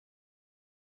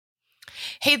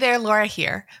Hey there, Laura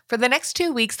here. For the next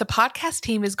 2 weeks, the podcast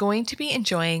team is going to be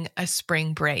enjoying a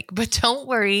spring break, but don't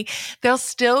worry, there'll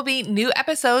still be new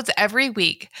episodes every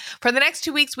week. For the next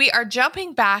 2 weeks, we are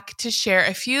jumping back to share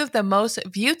a few of the most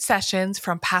viewed sessions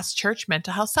from past church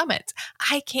mental health summits.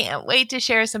 I can't wait to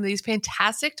share some of these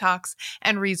fantastic talks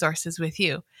and resources with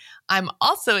you. I'm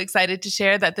also excited to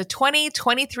share that the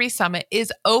 2023 summit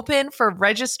is open for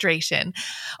registration.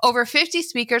 Over 50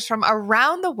 speakers from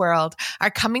around the world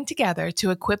are coming together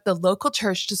to equip the local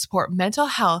church to support mental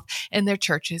health in their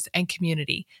churches and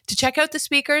community. To check out the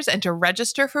speakers and to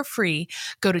register for free,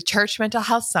 go to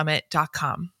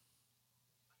churchmentalhealthsummit.com.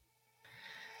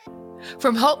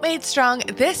 From Hope Made Strong,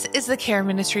 this is the Care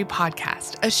Ministry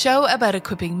Podcast, a show about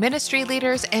equipping ministry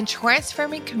leaders and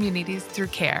transforming communities through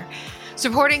care.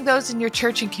 Supporting those in your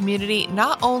church and community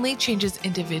not only changes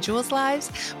individuals'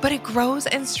 lives, but it grows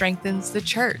and strengthens the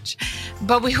church.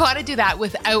 But we want to do that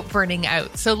without burning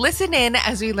out. So listen in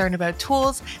as we learn about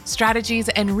tools, strategies,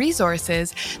 and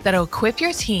resources that will equip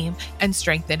your team and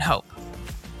strengthen hope.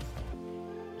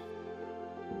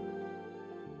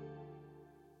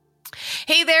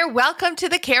 Hey there, welcome to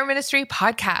the Care Ministry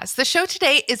Podcast. The show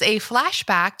today is a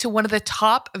flashback to one of the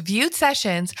top viewed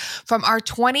sessions from our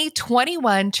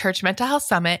 2021 Church Mental Health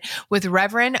Summit with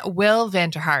Reverend Will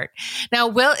Vanderhart. Now,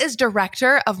 Will is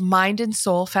director of Mind and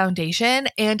Soul Foundation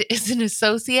and is an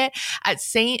associate at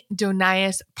St.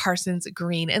 Donius Parsons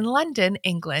Green in London,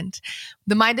 England.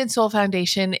 The Mind and Soul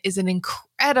Foundation is an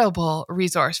incredible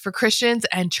resource for Christians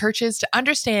and churches to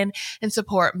understand and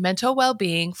support mental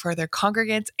well-being for their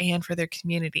congregants and for their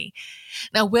community.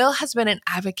 Now, Will has been an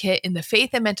advocate in the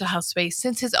faith and mental health space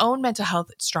since his own mental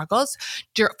health struggles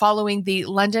following the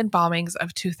London bombings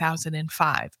of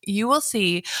 2005. You will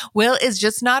see Will is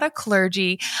just not a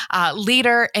clergy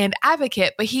leader and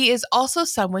advocate, but he is also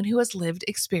someone who has lived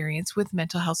experience with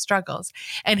mental health struggles.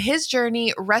 And his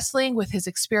journey wrestling with his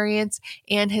experience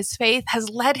and his faith has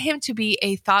led him to be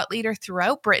a thought leader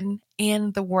throughout Britain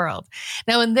and the world.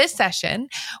 Now, in this session,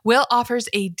 Will offers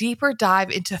a deeper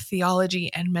dive into theology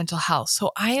and mental health.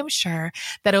 So I am sure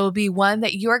that it will be one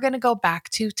that you are going to go back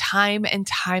to time and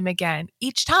time again,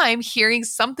 each time hearing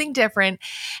something different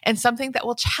and something that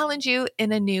will challenge you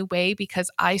in a new way,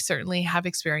 because I certainly have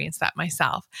experienced that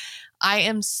myself. I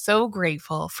am so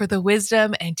grateful for the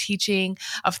wisdom and teaching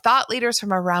of thought leaders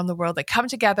from around the world that come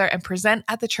together and present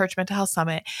at the Church Mental Health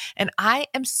Summit. And I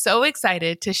am so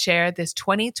excited to share this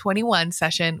 2021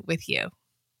 session with you.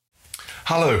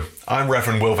 Hello, I'm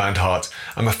Reverend Will Vanderhart.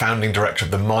 I'm a founding director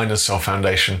of the Mind and Soul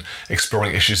Foundation,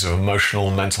 exploring issues of emotional,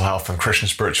 mental health and Christian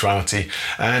spirituality.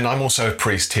 And I'm also a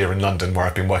priest here in London, where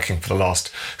I've been working for the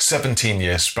last 17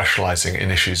 years, specialising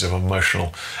in issues of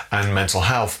emotional and mental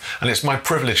health. And it's my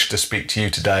privilege to speak to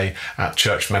you today at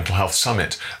Church Mental Health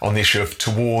Summit on the issue of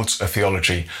Towards a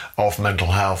Theology of Mental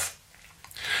Health.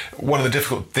 One of the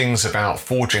difficult things about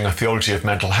forging a theology of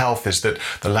mental health is that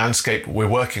the landscape we're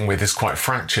working with is quite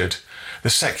fractured. The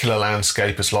secular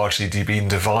landscape has largely been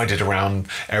divided around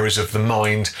areas of the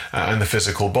mind and the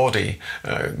physical body.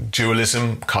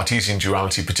 Dualism, Cartesian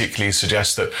duality particularly,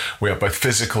 suggests that we are both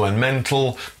physical and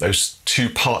mental. Those two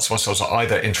parts of ourselves are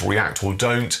either interreact or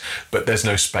don't, but there's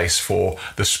no space for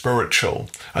the spiritual.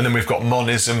 And then we've got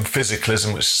monism,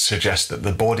 physicalism, which suggests that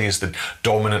the body is the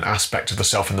dominant aspect of the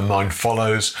self and the mind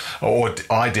follows, or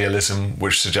idealism,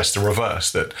 which suggests the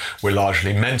reverse, that we're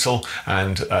largely mental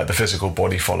and the physical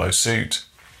body follows suit.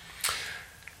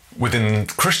 Within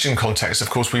Christian context, of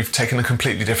course, we've taken a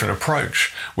completely different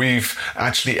approach. We've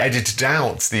actually edited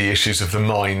out the issues of the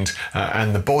mind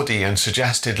and the body and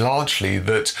suggested largely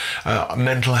that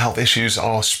mental health issues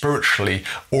are spiritually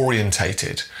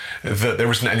orientated, that there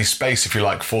isn't any space, if you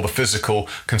like, for the physical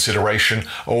consideration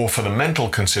or for the mental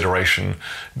consideration,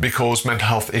 because mental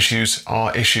health issues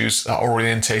are issues that are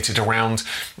orientated around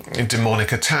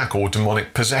demonic attack or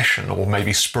demonic possession, or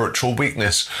maybe spiritual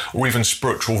weakness, or even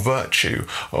spiritual virtue,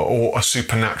 or a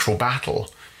supernatural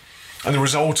battle. And the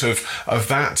result of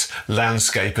that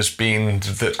landscape has been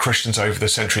that Christians over the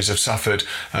centuries have suffered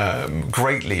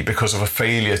greatly because of a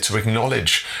failure to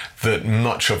acknowledge that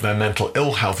much of their mental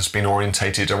ill health has been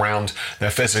orientated around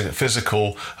their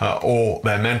physical or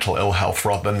their mental ill health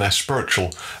rather than their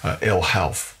spiritual ill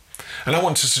health. And I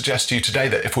want to suggest to you today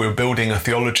that if we were building a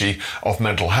theology of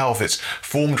mental health, it's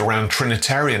formed around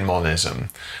Trinitarian monism.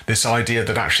 This idea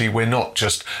that actually we're not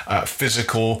just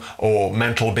physical or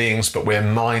mental beings, but we're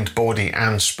mind, body,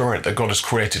 and spirit, that God has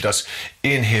created us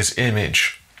in his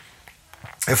image.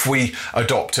 If we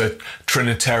adopt a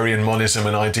Trinitarian monism,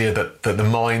 an idea that the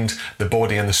mind, the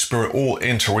body, and the spirit all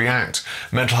interact,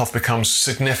 mental health becomes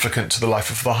significant to the life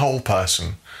of the whole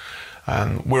person.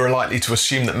 we're likely to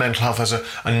assume that mental health has a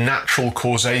natural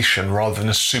causation rather than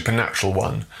a supernatural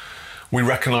one. We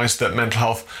recognise that mental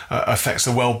health affects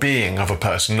the well-being of a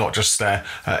person, not just their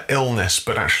illness,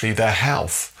 but actually their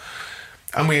health.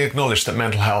 And we acknowledge that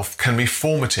mental health can be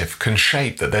formative, can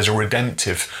shape, that there's a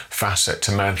redemptive facet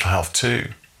to mental health too.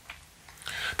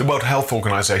 The World Health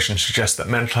Organization suggests that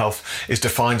mental health is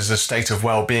defined as a state of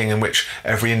well-being in which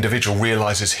every individual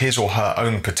realises his or her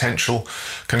own potential,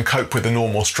 can cope with the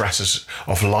normal stresses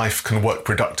of life, can work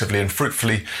productively and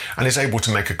fruitfully, and is able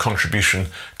to make a contribution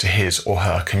to his or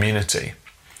her community.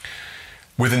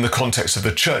 Within the context of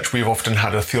the church, we've often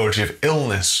had a theology of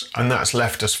illness, and that's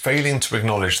left us failing to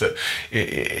acknowledge that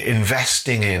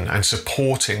investing in and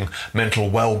supporting mental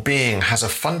well-being has a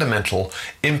fundamental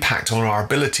impact on our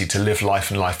ability to live life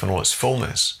and life in all its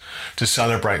fullness, to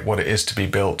celebrate what it is to be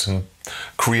built and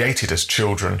created as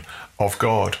children of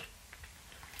God.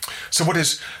 So what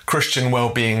is Christian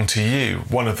well-being to you?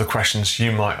 One of the questions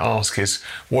you might ask is,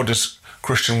 what does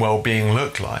Christian well-being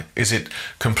look like? Is it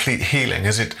complete healing?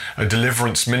 Is it a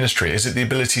deliverance ministry? Is it the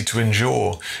ability to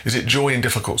endure? Is it joy in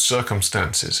difficult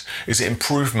circumstances? Is it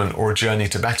improvement or a journey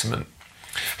to betterment?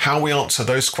 How we answer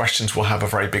those questions will have a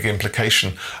very big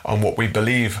implication on what we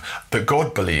believe that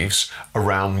God believes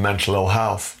around mental ill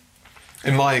health.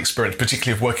 In my experience,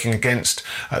 particularly of working against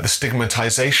the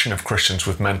stigmatization of Christians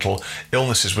with mental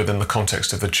illnesses within the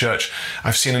context of the church,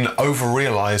 I've seen an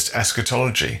over-realized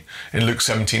eschatology. In Luke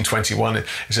 17:21, it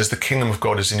says, "The kingdom of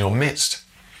God is in your midst."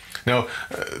 Now,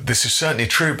 this is certainly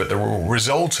true, but the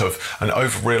result of an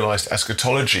over-realized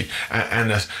eschatology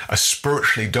and a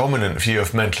spiritually dominant view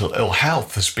of mental ill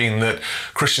health has been that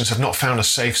Christians have not found a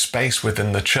safe space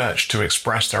within the church to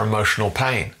express their emotional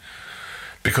pain,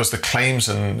 because the claims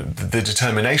and the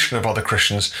determination of other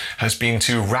Christians has been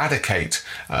to eradicate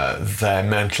their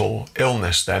mental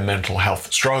illness, their mental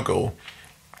health struggle,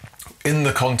 in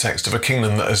the context of a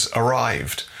kingdom that has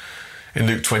arrived. In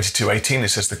Luke 22:18, it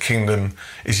says the kingdom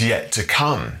is yet to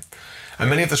come. And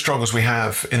many of the struggles we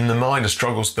have in the mind are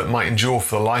struggles that might endure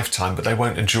for a lifetime, but they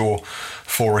won't endure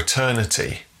for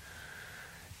eternity.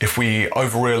 If we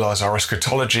over-realize our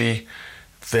eschatology,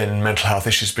 then mental health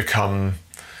issues become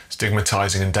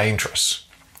stigmatizing and dangerous.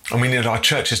 And we need our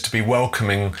churches to be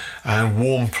welcoming and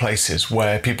warm places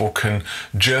where people can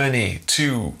journey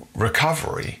to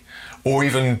recovery, or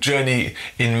even journey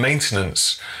in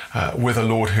maintenance with a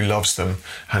Lord who loves them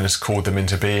and has called them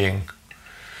into being.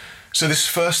 So this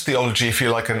first theology, if you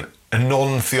like, a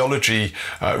non-theology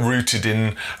rooted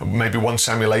in maybe 1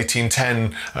 Samuel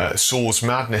 18:10, Saul's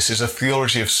madness, is a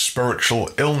theology of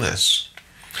spiritual illness.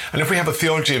 And if we have a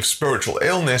theology of spiritual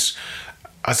illness,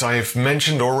 as I've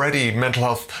mentioned already, mental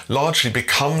health largely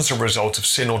becomes a result of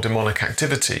sin or demonic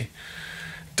activity.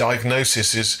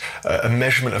 Diagnosis is a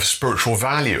measurement of spiritual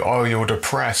value. Oh, you're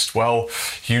depressed. Well,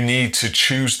 you need to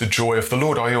choose the joy of the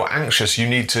Lord. Oh, you're anxious. You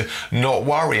need to not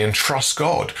worry and trust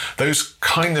God. Those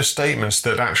kind of statements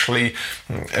that actually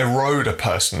erode a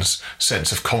person's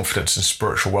sense of confidence and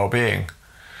spiritual well-being.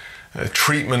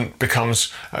 Treatment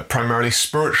becomes primarily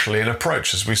spiritually an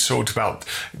approach, as we talked about,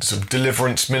 sort of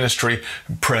deliverance ministry,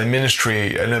 prayer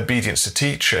ministry, and obedience to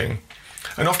teaching.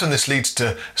 And often this leads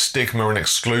to stigma and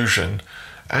exclusion.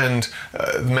 And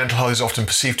mental health is often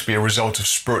perceived to be a result of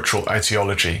spiritual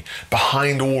etiology.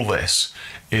 Behind all this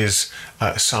is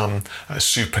some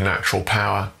supernatural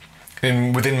power.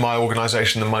 Within my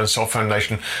organisation, the Mind and Soul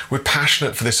Foundation, we're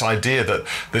passionate for this idea that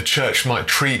the church might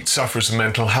treat sufferers of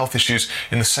mental health issues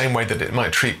in the same way that it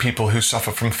might treat people who suffer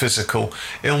from physical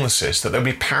illnesses, that there'll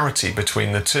be parity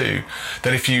between the two,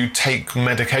 that if you take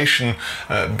medication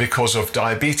because of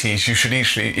diabetes, you should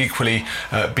equally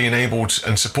be enabled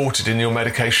and supported in your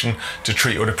medication to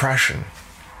treat your depression.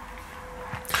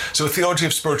 So a theology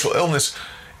of spiritual illness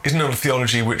is not a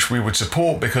theology which we would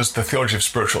support, because the theology of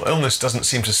spiritual illness doesn't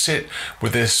seem to sit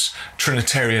with this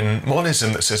Trinitarian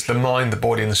monism that says the mind, the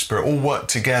body and the spirit all work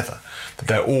together, that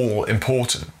they're all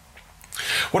important.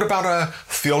 What about a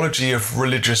theology of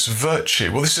religious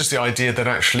virtue? Well, this is the idea that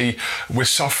actually we're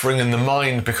suffering in the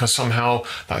mind because somehow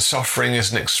that suffering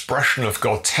is an expression of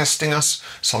God testing us,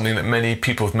 something that many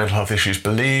people with mental health issues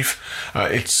believe.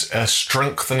 It's a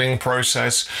strengthening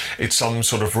process. It's some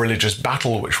sort of religious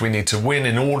battle which we need to win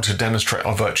in order to demonstrate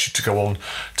our virtue to go on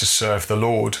to serve the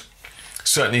Lord.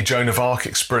 Certainly Joan of Arc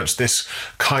experienced this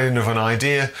kind of an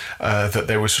idea, that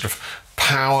there was sort of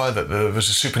power, that there was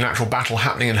a supernatural battle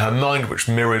happening in her mind which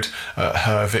mirrored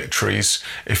her victories,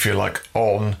 if you like,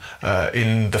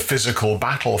 in the physical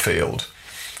battlefield.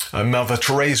 Mother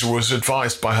Teresa was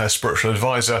advised by her spiritual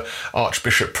advisor,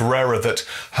 Archbishop Pereira, that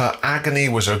her agony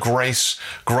was a grace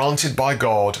granted by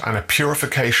God and a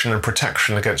purification and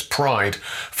protection against pride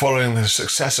following the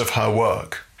success of her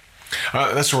work.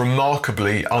 That's a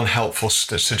remarkably unhelpful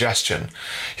suggestion.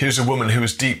 Here's a woman who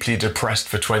was deeply depressed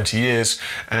for 20 years,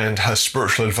 and her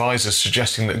spiritual advisor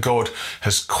suggesting that God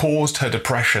has caused her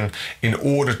depression in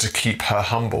order to keep her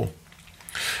humble.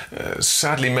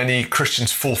 Sadly, many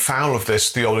Christians fall foul of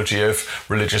this theology of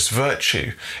religious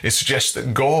virtue. It suggests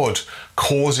that God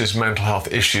causes mental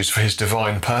health issues for his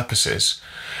divine purposes,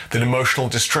 that emotional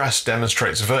distress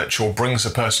demonstrates virtue or brings a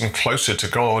person closer to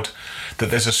God, that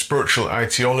there's a spiritual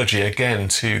etiology again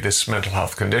to this mental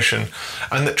health condition,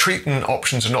 and that treatment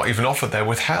options are not even offered, they're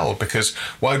withheld, because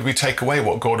why would we take away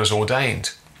what God has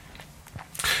ordained?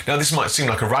 Now, this might seem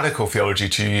like a radical theology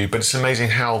to you, but it's amazing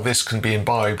how this can be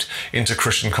imbibed into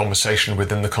Christian conversation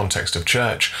within the context of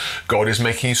church. God is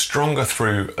making you stronger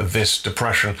through this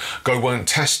depression. God won't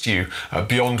test you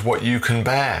beyond what you can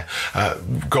bear.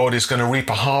 God is going to reap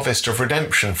a harvest of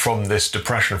redemption from this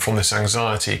depression, from this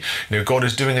anxiety. God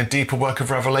is doing a deeper work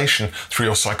of revelation through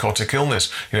your psychotic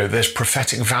illness. There's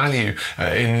prophetic value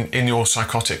in your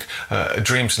psychotic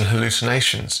dreams and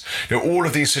hallucinations. All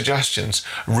of these suggestions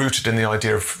rooted in the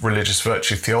idea of religious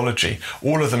virtue theology,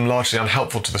 all of them largely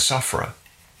unhelpful to the sufferer.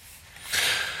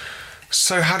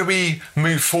 So how do we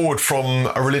move forward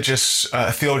from a religious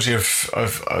theology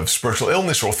of spiritual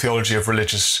illness or theology of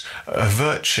religious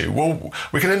virtue? Well,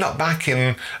 we can end up back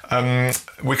in a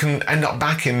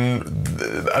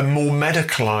more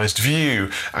medicalized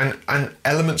view, and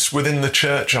elements within the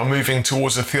church are moving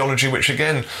towards a theology which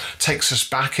again takes us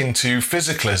back into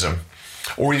physicalism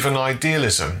or even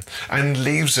idealism, and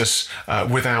leaves us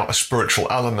without a spiritual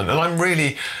element. And I'm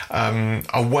really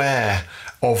aware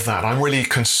of that. I'm really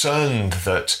concerned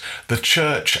that the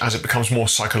church, as it becomes more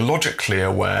psychologically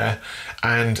aware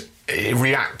and it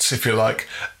reacts, if you like,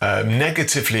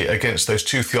 negatively against those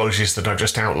two theologies that I've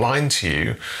just outlined to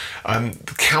you,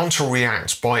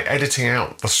 counter-reacts by editing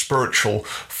out the spiritual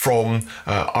from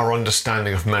our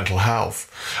understanding of mental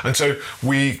health. And so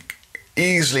we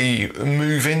easily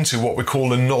move into what we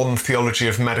call a non-theology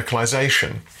of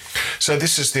medicalization. So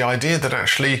this is the idea that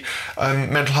actually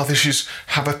mental health issues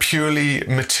have a purely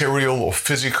material or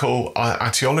physical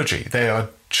etiology. They are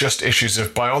just issues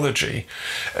of biology.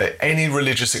 Any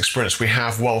religious experience we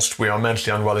have whilst we are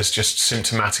mentally unwell is just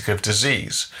symptomatic of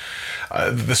disease.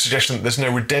 The suggestion that there's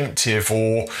no redemptive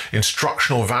or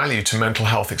instructional value to mental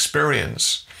health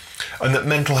experience, and that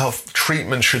mental health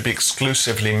treatment should be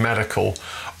exclusively medical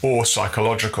or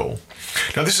psychological.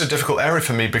 Now, this is a difficult area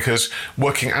for me because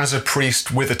working as a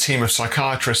priest with a team of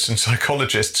psychiatrists and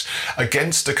psychologists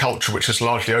against a culture which has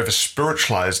largely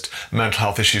over-spiritualized mental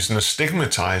health issues and has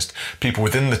stigmatized people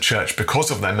within the church because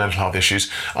of their mental health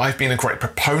issues, I've been a great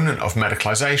proponent of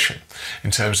medicalization in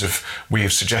terms of we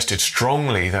have suggested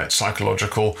strongly that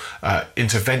psychological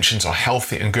interventions are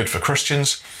healthy and good for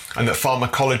Christians, and that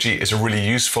pharmacology is a really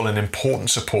useful and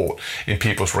important support in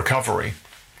people's recovery.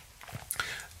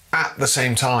 At the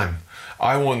same time,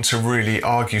 I want to really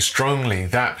argue strongly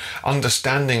that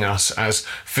understanding us as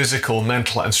physical,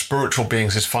 mental and spiritual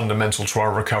beings is fundamental to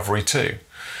our recovery too.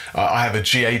 I have a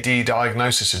GAD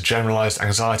diagnosis, a generalized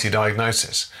anxiety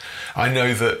diagnosis. I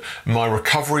know that my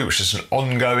recovery, which is an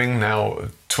ongoing now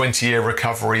 20-year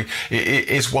recovery, it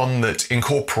is one that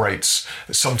incorporates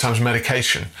sometimes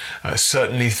medication,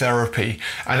 certainly therapy,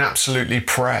 and absolutely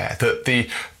prayer, that the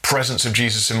presence of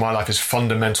Jesus in my life is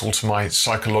fundamental to my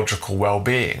psychological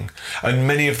well-being. And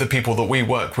many of the people that we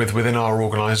work with within our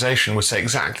organization would say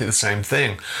exactly the same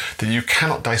thing, that you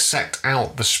cannot dissect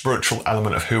out the spiritual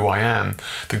element of who I am,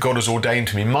 that God has ordained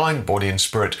to me mind, body and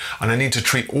spirit, and I need to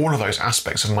treat all of those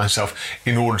aspects of myself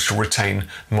in order to retain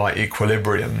my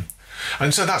equilibrium.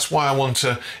 And so that's why I want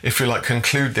to, if you like,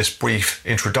 conclude this brief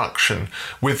introduction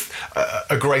with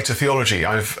a greater theology.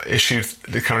 I've issued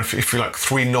the kind of, if you like,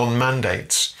 3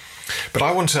 non-mandates. But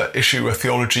I want to issue a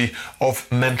theology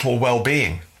of mental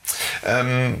well-being.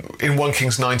 In 1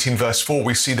 Kings 19 verse 4,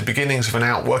 we see the beginnings of an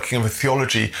outworking of a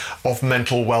theology of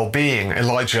mental well-being.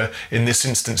 Elijah, in this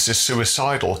instance, is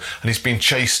suicidal, and he's been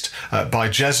chased by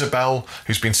Jezebel,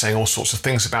 who's been saying all sorts of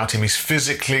things about him. He's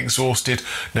physically exhausted.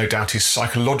 No doubt he's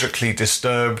psychologically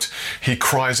disturbed. He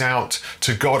cries out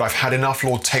to God, "I've had enough,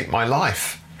 Lord, take my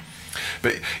life."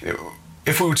 But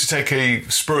if we were to take a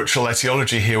spiritual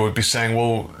etiology here, we'd be saying,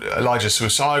 well, Elijah's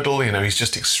suicidal, he's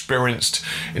just experienced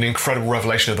an incredible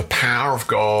revelation of the power of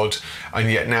God,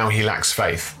 and yet now he lacks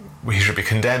faith. He should be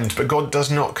condemned, but God does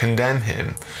not condemn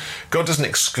him. God doesn't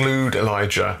exclude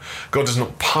Elijah. God does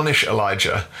not punish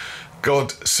Elijah.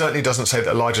 God certainly doesn't say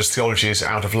that Elijah's theology is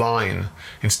out of line.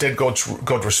 Instead,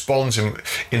 God responds in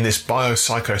this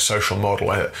biopsychosocial model,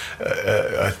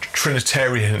 a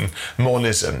Trinitarian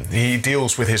monism. He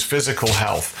deals with his physical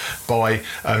health by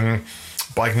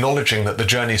acknowledging that the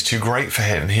journey is too great for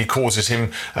him. He causes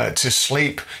him to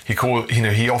sleep. He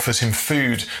offers him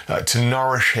food to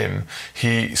nourish him.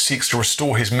 He seeks to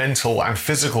restore his mental and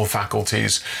physical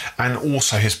faculties, and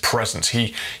also his presence.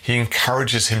 He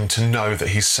encourages him to know that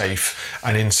he's safe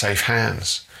and in safe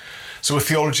hands. So a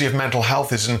theology of mental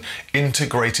health is an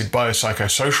integrated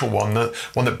biopsychosocial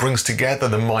one that brings together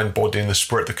the mind, body, and the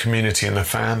spirit, the community, and the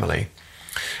family.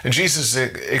 And Jesus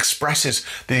expresses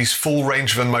these full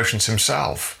range of emotions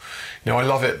himself. I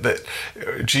love it that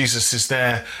Jesus is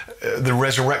there. The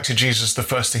resurrected Jesus, the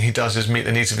first thing he does is meet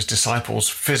the needs of his disciples'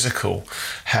 physical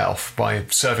health by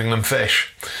serving them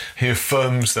fish. He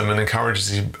affirms them and encourages,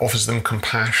 he offers them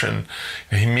compassion.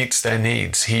 He meets their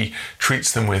needs. He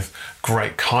treats them with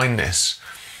great kindness.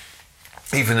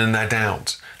 Even in their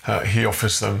doubt, he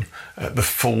offers them the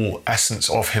full essence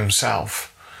of himself.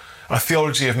 A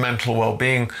theology of mental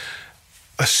well-being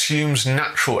assumes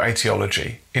natural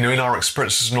etiology. In our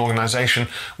experience as an organisation,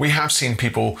 we have seen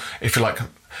people, if you like,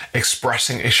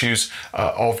 expressing issues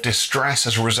of distress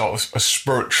as a result of a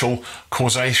spiritual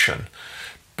causation.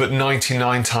 But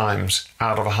 99 times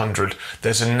out of 100,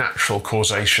 there's a natural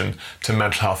causation to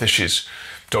mental health issues.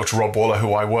 Dr. Rob Waller,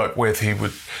 who I work with,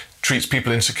 treats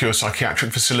people in secure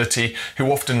psychiatric facility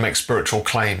who often make spiritual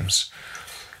claims.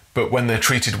 But when they're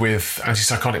treated with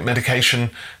antipsychotic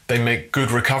medication, they make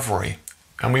good recovery.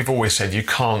 And we've always said you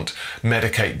can't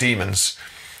medicate demons.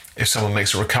 If someone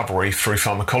makes a recovery through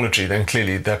pharmacology, then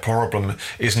clearly their problem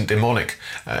isn't demonic,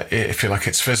 if you like,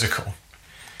 it's physical.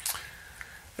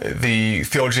 The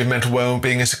theology of mental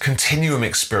well-being is a continuum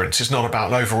experience. It's not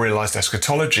about over-realized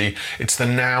eschatology. It's the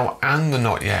now and the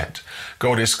not yet.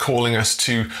 God is calling us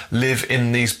to live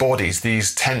in these bodies,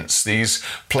 these tents, these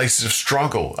places of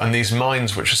struggle, and these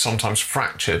minds which are sometimes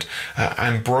fractured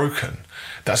and broken.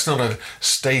 That's not a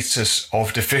status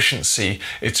of deficiency.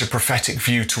 It's a prophetic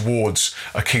view towards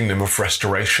a kingdom of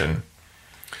restoration.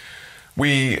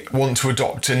 We want to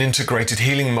adopt an integrated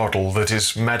healing model that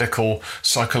is medical,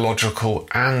 psychological,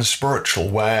 and spiritual,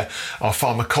 where our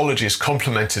pharmacology is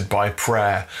complemented by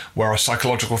prayer, where our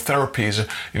psychological therapies,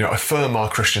 affirm our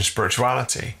Christian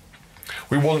spirituality.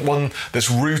 We want one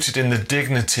that's rooted in the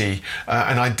dignity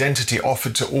and identity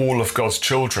offered to all of God's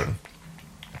children.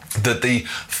 That the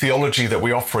theology that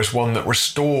we offer is one that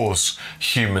restores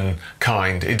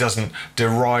humankind. It doesn't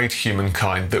deride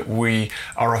humankind, that we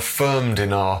are affirmed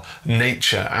in our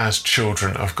nature as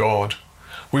children of God.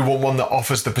 We want one that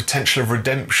offers the potential of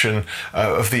redemption,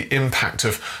 of the impact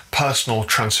of personal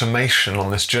transformation on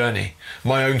this journey.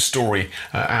 My own story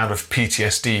out of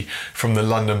PTSD from the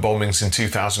London bombings in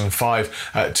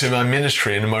 2005 to my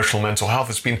ministry in emotional mental health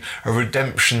has been a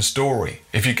redemption story.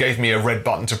 If you gave me a red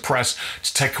button to press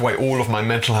to take away all of my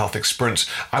mental health experience,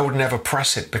 I would never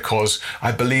press it, because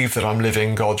I believe that I'm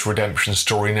living God's redemption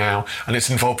story now, and it's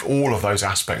involved all of those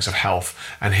aspects of health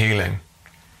and healing.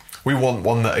 We want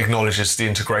one that acknowledges the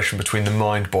integration between the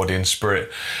mind, body, and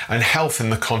spirit, and health in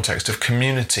the context of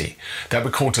community, that we're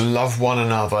called to love one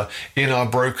another in our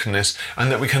brokenness,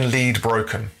 and that we can lead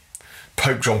broken.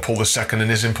 Pope John Paul II, in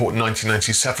his important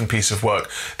 1997 piece of work,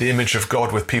 The Image of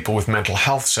God with People with Mental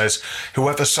Health, says,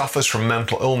 "Whoever suffers from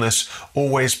mental illness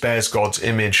always bears God's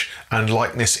image and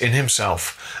likeness in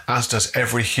himself, as does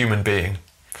every human being."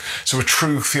 So a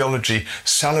true theology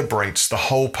celebrates the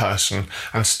whole person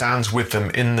and stands with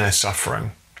them in their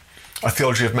suffering. A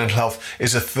theology of mental health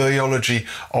is a theology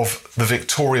of the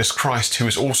victorious Christ who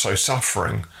is also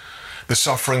suffering. The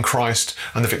suffering Christ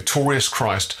and the victorious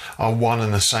Christ are one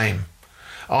and the same.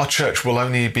 Our church will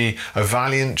only be a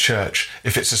valiant church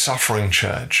if it's a suffering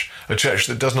church, a church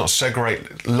that does not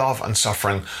segregate love and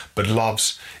suffering, but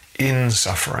loves in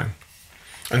suffering.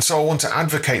 And so I want to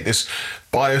advocate this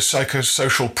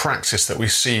biopsychosocial practice that we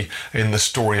see in the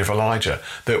story of Elijah,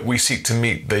 that we seek to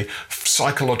meet the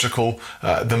psychological,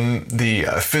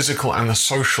 the physical and the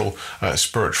social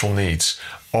spiritual needs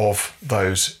of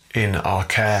those in our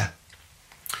care.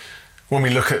 When we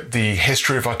look at the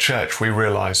history of our church, we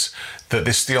realise that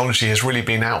this theology has really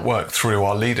been outworked through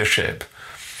our leadership.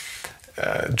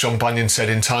 John Bunyan said,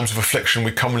 "In times of affliction,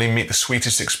 we commonly meet the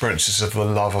sweetest experiences of the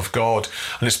love of God."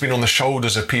 And it's been on the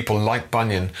shoulders of people like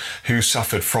Bunyan, who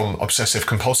suffered from obsessive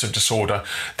compulsive disorder,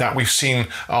 that we've seen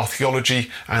our theology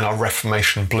and our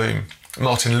Reformation bloom.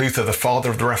 Martin Luther, the father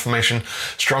of the Reformation,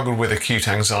 struggled with acute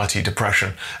anxiety,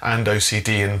 depression, and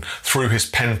OCD, and threw his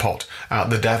pen pot at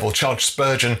the devil. Charles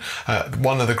Spurgeon,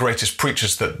 one of the greatest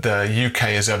preachers that the UK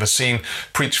has ever seen,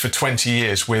 preached for 20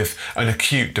 years with an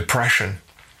acute depression.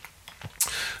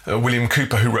 William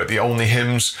Cowper, who wrote the Olney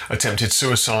Hymns, attempted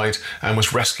suicide and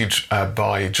was rescued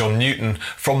by John Newton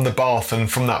from the bath,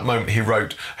 and from that moment he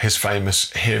wrote his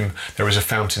famous hymn, "There is a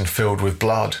fountain filled with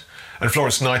blood." And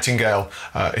Florence Nightingale,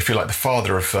 if you like,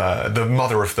 the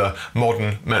mother of the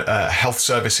modern health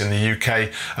service in the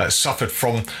UK, suffered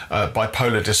from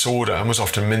bipolar disorder and was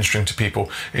often ministering to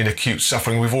people in acute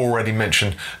suffering. We've already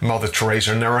mentioned Mother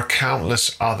Teresa, and there are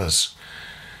countless others.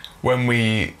 When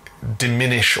we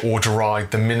diminish or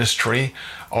deride the ministry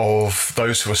of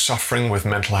those who are suffering with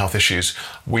mental health issues,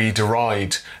 we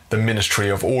deride the ministry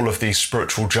of all of these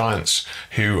spiritual giants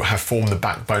who have formed the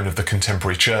backbone of the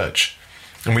contemporary church.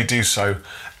 And we do so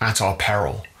at our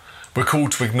peril. We're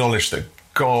called to acknowledge that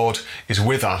God is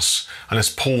with us, and as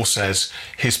Paul says,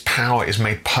 his power is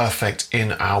made perfect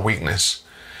in our weakness.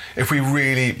 If we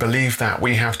really believe that,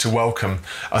 we have to welcome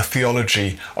a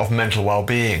theology of mental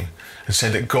well-being and say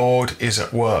that God is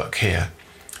at work here.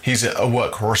 He's at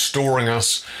work restoring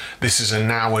us. This is a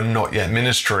now and not yet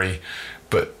ministry,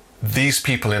 but these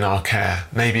people in our care,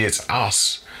 maybe it's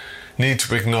us, need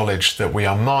to acknowledge that we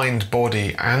are mind,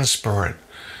 body, and spirit,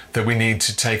 that we need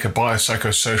to take a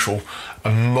biopsychosocial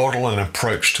model and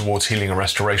approach towards healing and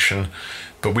restoration,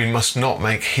 but we must not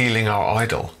make healing our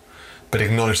idol, but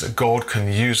acknowledge that God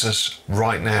can use us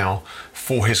right now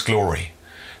for his glory,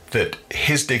 that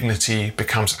his dignity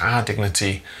becomes our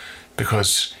dignity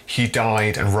because he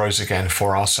died and rose again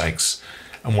for our sakes.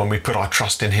 And when we put our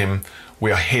trust in him,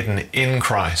 we are hidden in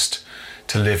Christ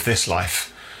to live this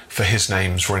life for his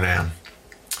name's renown.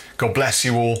 God bless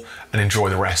you all and enjoy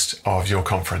the rest of your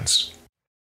conference.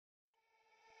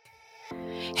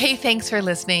 Hey, thanks for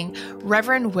listening.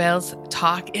 Reverend Will's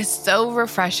talk is so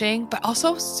refreshing, but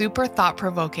also super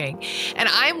thought-provoking. And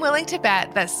I'm willing to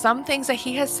bet that some things that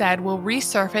he has said will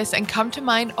resurface and come to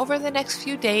mind over the next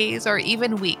few days or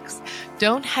even weeks.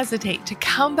 Don't hesitate to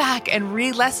come back and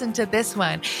re-listen to this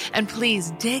one. And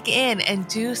please dig in and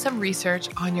do some research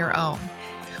on your own.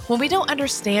 When we don't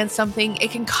understand something,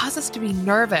 it can cause us to be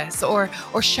nervous or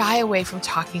shy away from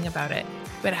talking about it.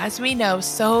 But as we know,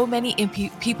 so many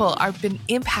people have been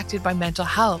impacted by mental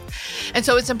health. And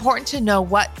so it's important to know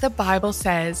what the Bible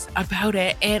says about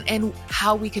it and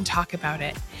how we can talk about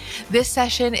it. This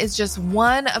session is just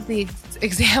one of the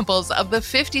examples of the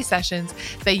 50 sessions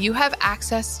that you have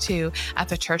access to at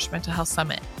the Church Mental Health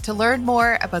Summit. To learn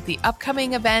more about the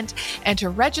upcoming event and to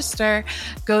register,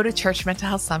 go to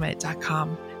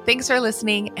churchmentalhealthsummit.com. Thanks for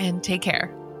listening and take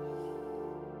care.